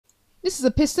This is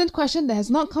a piston question that has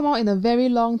not come out in a very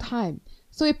long time.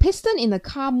 So a piston in a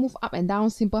car move up and down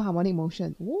simple harmonic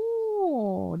motion.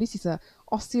 Whoa, this is a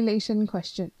oscillation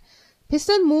question.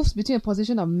 Piston moves between a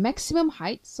position of maximum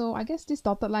height, so I guess this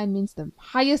dotted line means the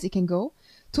highest it can go,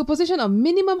 to a position of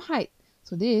minimum height.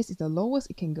 So this is the lowest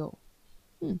it can go.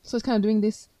 So it's kind of doing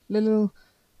this little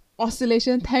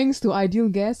oscillation thanks to ideal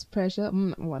gas pressure.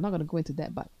 Well, I'm not going to go into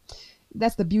that, but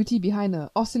that's the beauty behind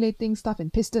oscillating stuff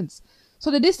in pistons.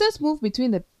 So the distance moved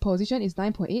between the position is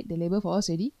 9.8. They label for us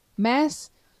already. Mass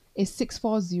is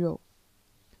 640.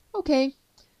 Okay.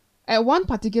 At one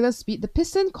particular speed, the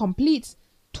piston completes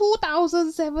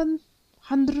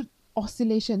 2,700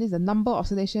 oscillations. This is the number of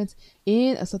oscillations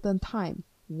in a certain time.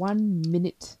 1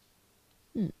 minute.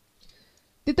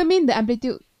 Determine the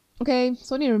amplitude. Okay,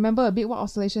 so need to remember a bit what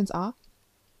oscillations are.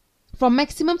 From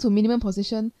maximum to minimum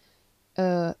position,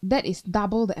 that is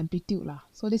double the amplitude lah.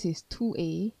 So this is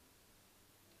 2A.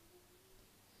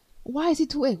 Why is it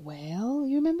 2A? Well,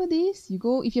 you remember this? You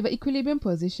go, if you have an equilibrium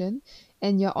position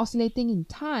and you're oscillating in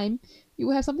time, you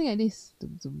will have something like this.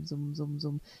 Zoom, zoom, zoom, zoom,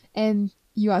 zoom. And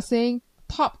you are saying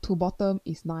top to bottom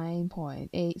is 9.8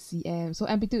 cm. So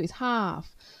amplitude is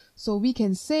half. So we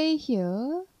can say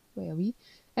here, where are we?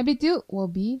 Amplitude will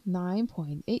be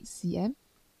 9.8 cm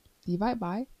divided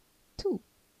by 2.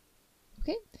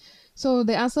 Okay? So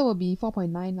the answer will be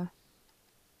 4.9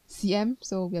 cm.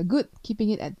 So we are good keeping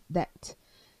it at that.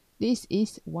 This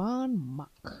is 1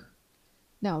 mark.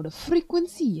 Now the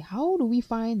frequency. How do we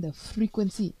find the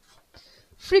frequency?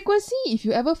 Frequency, if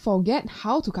you ever forget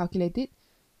how to calculate it,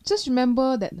 just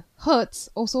remember that Hertz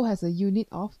also has a unit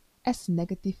of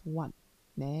S-1.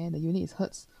 The unit is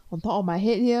Hertz. On top of my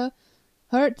head here,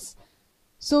 Hertz.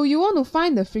 So you want to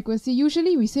find the frequency.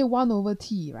 Usually we say 1 over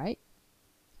T, right?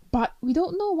 But we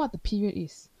don't know what the period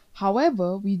is.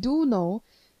 However, we do know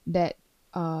that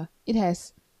it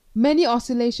has many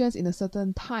oscillations in a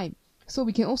certain time. So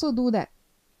we can also do that.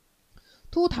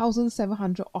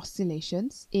 2,700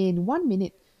 oscillations in 1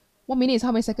 minute. 1 minute is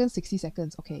how many seconds? 60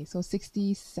 seconds. Okay, so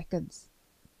 60 seconds.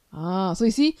 So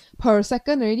you see, per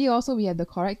second already also we have the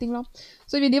correct thing.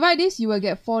 So if you divide this, you will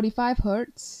get 45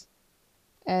 Hertz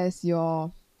as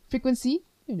your frequency.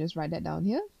 You just write that down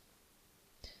here.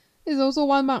 There's also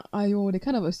 1 mark. They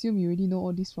kind of assume you already know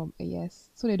all this from AS,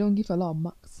 so they don't give a lot of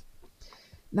marks.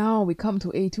 Now we come to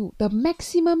A2, the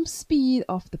maximum speed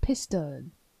of the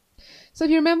piston. So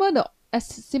if you remember the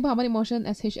simple harmonic motion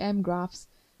SHM graphs,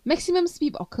 maximum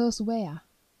speed occurs where?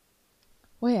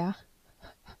 Where?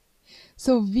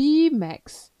 So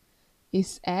Vmax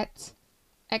is at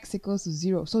x equals to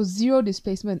 0. So 0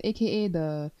 displacement, aka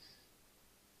the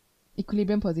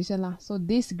equilibrium position lah. So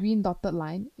this green dotted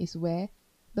line is where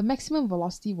the maximum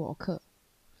velocity will occur.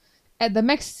 At the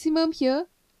maximum here,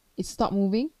 it stopped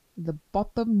moving. The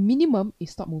bottom minimum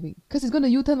is stop moving. Because it's going to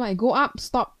U-turn, right? Go up,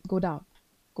 stop, go down.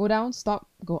 Go down, stop,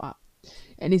 go up.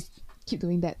 And it's keep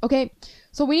doing that. Okay,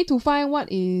 so we need to find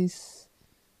what is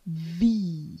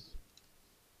V.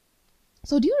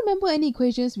 So do you remember any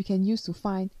equations we can use to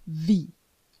find V?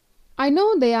 I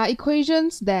know there are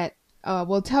equations that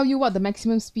will tell you what the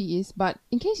maximum speed is, but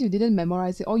in case you didn't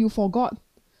memorize it or you forgot,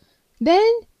 then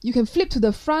you can flip to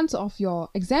the front of your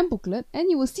exam booklet and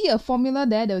you will see a formula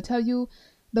there that will tell you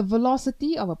the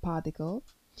velocity of a particle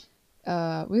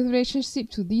with relationship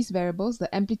to these variables,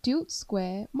 the amplitude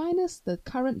square minus the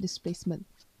current displacement.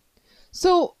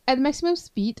 So at maximum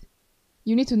speed,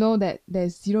 you need to know that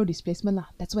there's 0 displacement lah.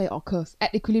 That's where it occurs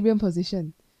at equilibrium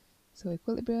position. So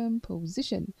equilibrium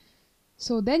position.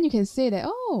 So then you can say that,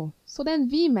 so then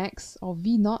Vmax or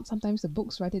V0, sometimes the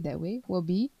books write it that way, will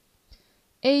be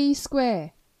A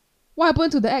square. What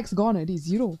happened to the X? Gone already.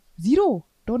 0. 0.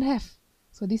 Don't have.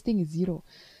 So this thing is 0.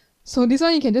 So this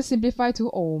one you can just simplify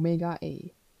to omega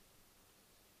A.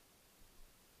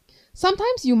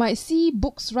 Sometimes you might see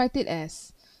books write it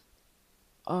as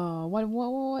what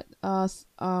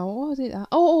was it?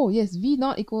 Yes,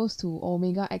 V0 equals to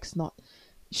omega X0.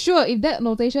 Sure, if that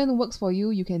notation works for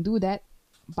you, you can do that.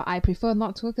 But I prefer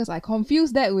not to because I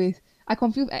confuse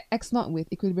X0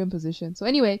 with equilibrium position. So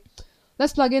anyway,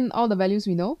 let's plug in all the values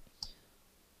we know.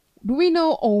 Do we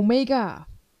know omega?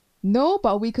 No,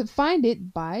 but we could find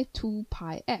it by 2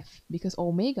 pi f because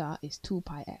omega is 2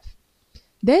 pi f.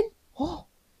 Then,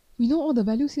 we know all the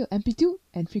values here, amplitude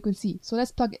and frequency. So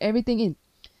let's plug everything in.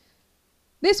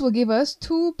 This will give us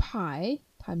 2 pi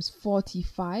times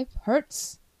 45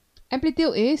 Hertz.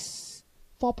 Amplitude is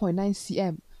 4.9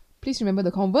 cm. Please remember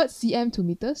to convert cm to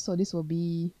meters. So this will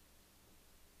be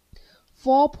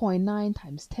 4.9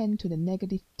 times 10 to the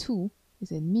negative 2 is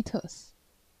in meters.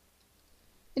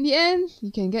 In the end,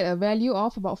 you can get a value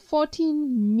of about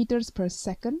 14 meters per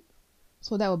second.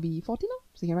 So that will be 14.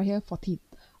 So you can write here 14.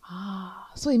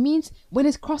 So it means when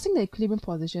it's crossing the equilibrium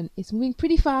position, it's moving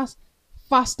pretty fast,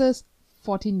 fastest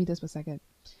 14 meters per second.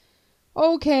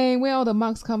 Okay, where all the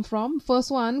marks come from?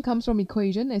 First one comes from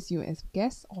equation, as you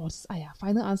guess.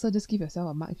 Final answer, just give yourself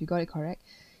a mark if you got it correct.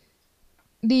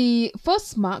 The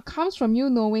first mark comes from you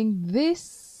knowing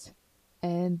this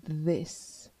and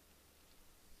this.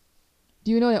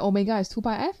 Do you know that omega is 2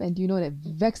 pi f? And do you know that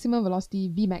maximum velocity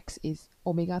Vmax is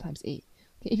omega times a?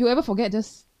 Okay, if you ever forget,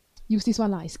 just use this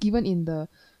one. It's given in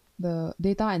the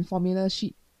data and formula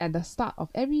sheet at the start of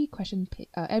every question,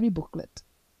 every booklet.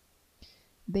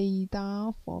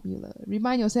 Data formula.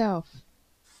 Remind yourself.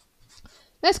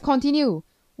 Let's continue.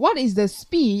 What is the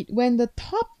speed when the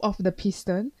top of the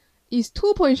piston is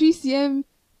 2.3 cm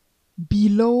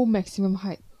below maximum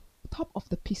height? Top of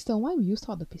the piston. Why we use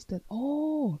top of the piston?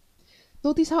 Oh,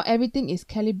 notice how everything is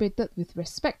calibrated with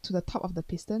respect to the top of the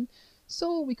piston.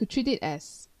 So we could treat it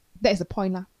as, that is the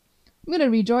point lah. I'm going to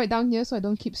redraw it down here so I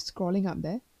don't keep scrolling up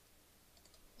there.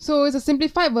 So it's a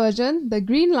simplified version. The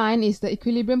green line is the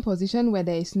equilibrium position where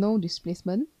there is no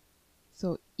displacement.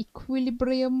 So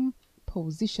equilibrium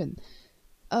position.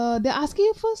 They're asking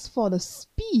you first for the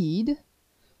speed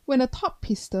when the top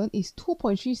piston is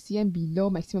 2.3 cm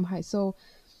below maximum height. So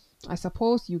I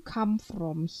suppose you come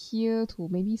from here to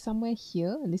maybe somewhere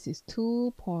here, and this is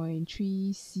 2.3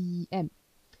 cm.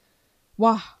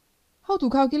 Wow, how to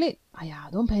calculate?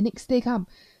 Don't panic, stay calm.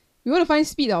 We want to find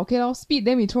speed, okay? Speed,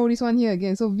 then we throw this one here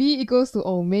again. So V equals to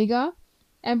omega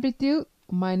amplitude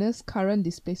minus current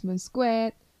displacement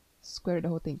squared, square the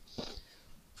whole thing.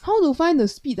 How to find the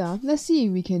speed? Let's see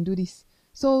if we can do this.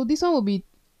 So this one will be,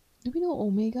 do we know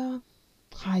omega?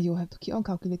 You have to keep on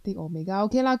calculating omega.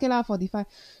 Okay lah, 45.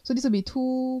 So this will be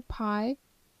 2 pi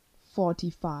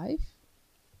 45.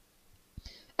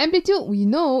 Amplitude we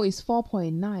know is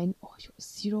 4.9.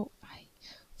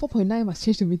 4.9 must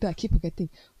change to meter. I keep forgetting.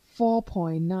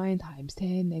 4.9 times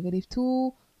 10 negative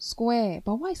 2 square.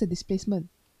 But what is the displacement?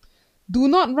 Do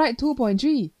not write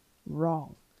 2.3.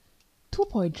 Wrong.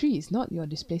 2.3 is not your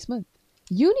displacement.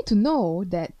 You need to know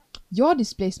that your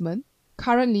displacement,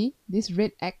 currently, this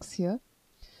red X here,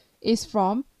 is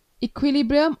from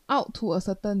equilibrium out to a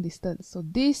certain distance. So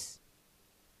this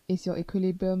is your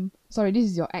equilibrium, this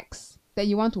is your X that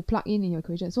you want to plug in your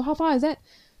equation. So how far is that?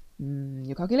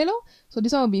 You calculate lo. So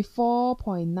this one will be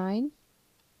 4.9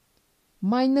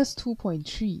 minus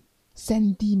 2.3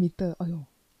 centimeter.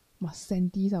 Must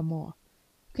centi some more.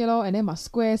 Okay lo, and then must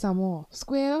square some more.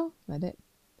 Square lo, like that.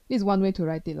 This is one way to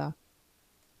write it lah.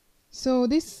 So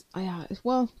this,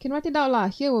 can write it out lah.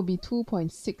 Here will be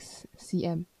 2.6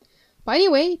 cm. But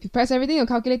anyway, if you press everything in your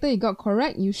calculator, you got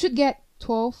correct, you should get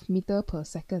 12 meter per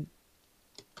second.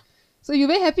 So you're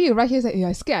very happy you write here, say,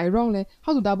 I scared I wrong leh.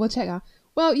 How to double check?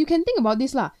 Well, you can think about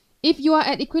this lah. If you are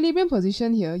at equilibrium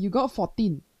position here, you got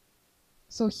 14.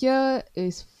 So here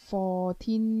is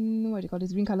 14, what do you call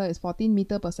this? Green color is 14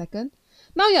 meter per second.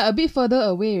 Now you're a bit further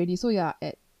away already. So you're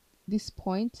at this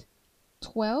point,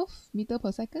 12 meter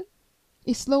per second.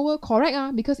 It's slower,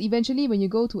 correct? Because eventually when you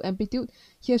go to amplitude,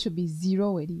 here should be 0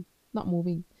 already. Not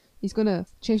moving. It's gonna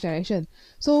change direction.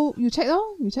 So you check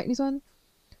you check this one.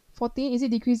 14, is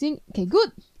it decreasing? Okay,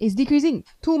 good. It's decreasing.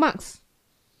 2 marks.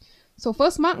 So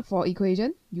first mark for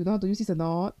equation, you know how to use this or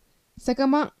not. Second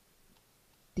mark,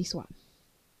 this one.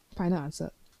 Final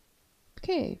answer.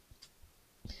 Okay.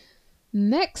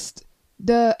 Next,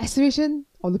 the acceleration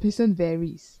of the piston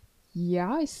varies.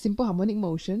 It's simple harmonic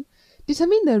motion.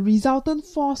 Determine the resultant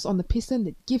force on the piston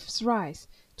that gives rise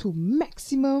to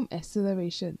maximum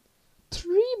acceleration.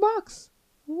 3 marks.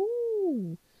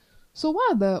 Ooh. So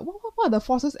what are the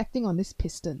forces acting on this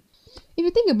piston? If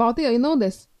you think about it,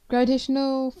 there's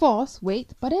gravitational force,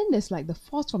 weight, but then there's like the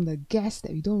force from the gas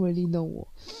that we don't really know.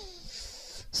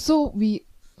 So we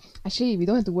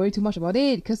don't have to worry too much about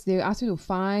it because they ask you to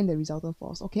find the resultant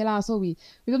force. Okay lah, so we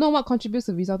don't know what contributes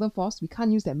to resultant force. We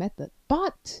can't use that method.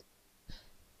 But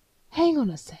hang on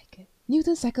a second.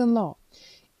 Newton's second law.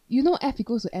 You know F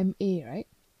equals to ma, right?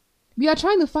 We are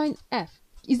trying to find F.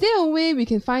 Is there a way we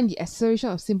can find the acceleration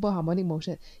of simple harmonic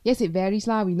motion? Yes, it varies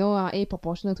lah. We know A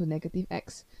proportional to negative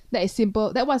x. That is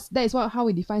simple. That is how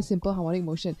we define simple harmonic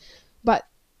motion. But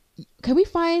can we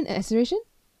find an acceleration?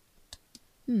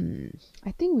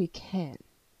 I think we can.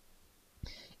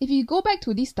 If you go back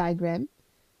to this diagram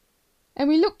and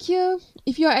we look here,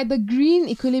 if you are at the green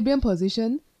equilibrium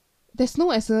position, there's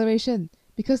no acceleration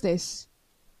because there's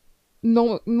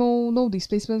no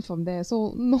displacement from there.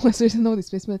 So no acceleration, no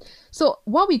displacement. So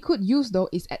what we could use though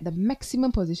is at the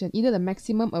maximum position, either the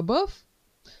maximum above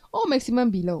or maximum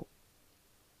below.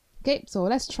 Okay, so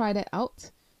let's try that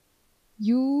out.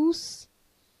 Use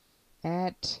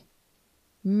at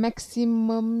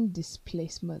maximum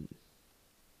displacement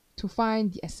to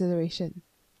find the acceleration.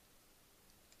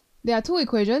 There are two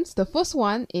equations. The first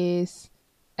one is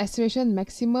acceleration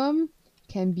maximum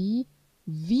can be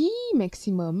V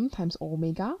maximum times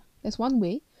omega. That's one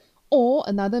way. Or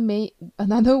another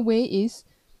way is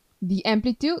the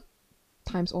amplitude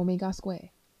times omega square.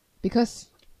 Because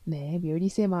we already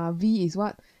say V is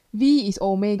what? V is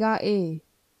omega A.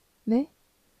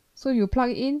 So you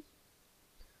plug it in,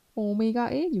 omega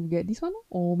A, you get this one,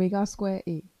 omega square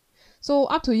A. So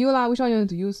up to you lah, which one you want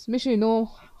to use. Make sure you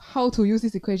know how to use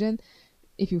this equation.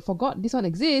 If you forgot this one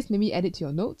exists, maybe add it to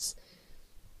your notes.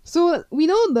 So we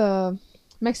know the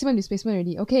maximum displacement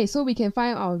already. Okay, so we can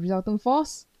find our resultant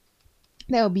force.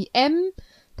 That will be M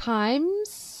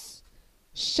times,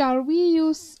 shall we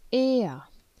use A?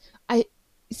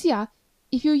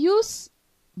 If you use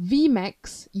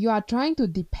Vmax, you are trying to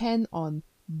depend on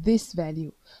this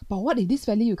value. But what if this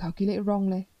value you calculate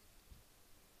wrong?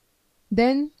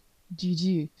 Then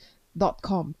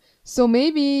gg.com. So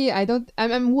maybe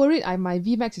I'm worried my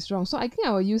Vmax is wrong. So I think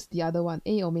I will use the other one,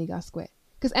 A omega square.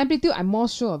 Because amplitude, I'm more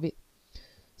sure of it.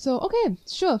 So, okay,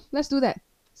 sure, let's do that.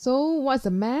 So, what's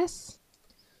the mass?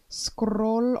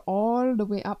 Scroll all the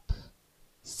way up.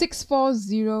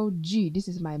 640 G. This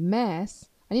is my mass.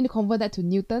 I need to convert that to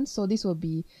Newtons. So, this will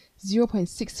be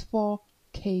 0.64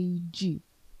 kg.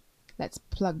 Let's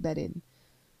plug that in.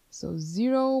 So,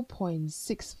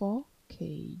 0.64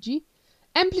 kg.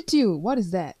 Amplitude, what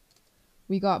is that?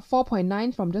 We got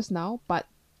 4.9 from just now, but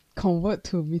convert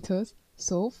to meters.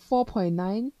 So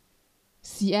 4.9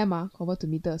 cm convert to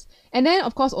meters. And then,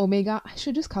 of course, omega, I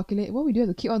should just calculate. What we do have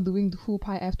to keep on doing 2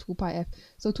 pi f, 2 pi f.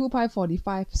 So 2 pi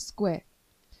 45 square.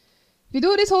 If you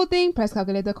do this whole thing, press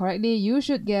calculator correctly, you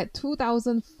should get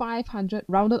 2,500,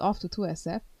 rounded off to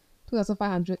 2SF,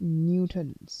 2,500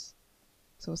 newtons.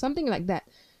 So something like that.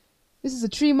 This is a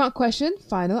 3-mark question.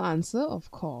 Final answer,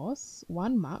 of course,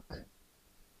 1 mark.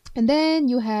 And then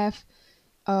you have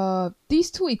these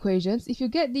two equations. If you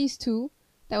get these two,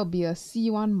 that will be a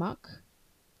C1 mark.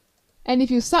 And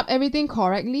if you sub everything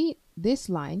correctly, this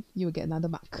line, you will get another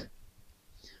mark.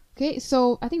 Okay,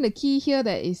 so I think the key here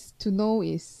that is to know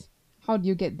is how do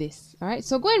you get this? Alright,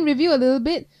 so go and review a little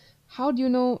bit. How do you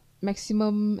know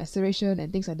maximum acceleration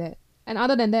and things like that? And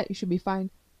other than that, you should be fine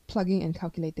plugging and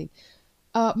calculating.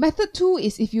 Method 2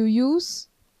 is if you use,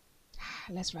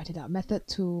 let's write it out. Method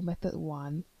 2, method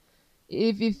 1.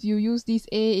 If you use this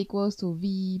A equals to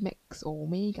V max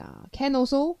omega, can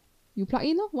also you plug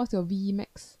in. What's your V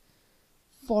max?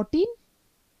 14?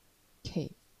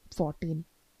 Okay, 14.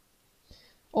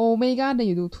 Omega, then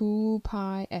you do 2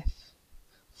 pi f.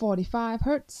 45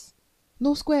 hertz.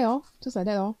 No square, just like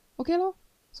that. Okay,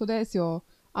 so that's your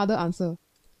other answer.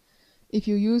 If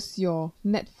you use your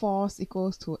net force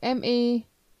equals to ma ...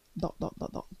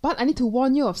 But I need to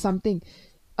warn you of something.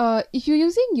 If you're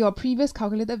using your previous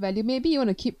calculated value, maybe you want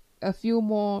to keep a few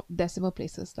more decimal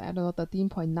places, like I don't know,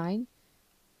 13.9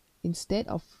 instead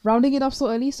of rounding it off so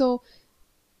early. So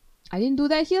I didn't do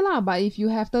that here but if you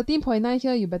have 13.9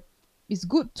 here, it's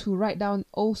good to write down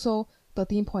also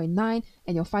 13.9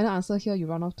 and your final answer here you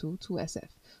round off to 2SF.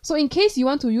 So in case you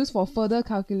want to use for further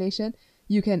calculation,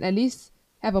 you can at least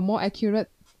have a more accurate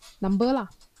number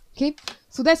Okay,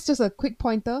 so that's just a quick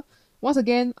pointer. Once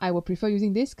again, I will prefer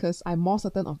using this because I'm more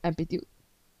certain of amplitude.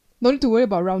 No need to worry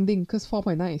about rounding because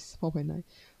 4.9 is 4.9.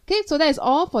 Okay, so that is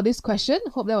all for this question.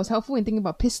 Hope that was helpful in thinking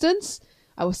about pistons.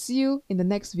 I will see you in the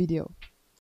next video.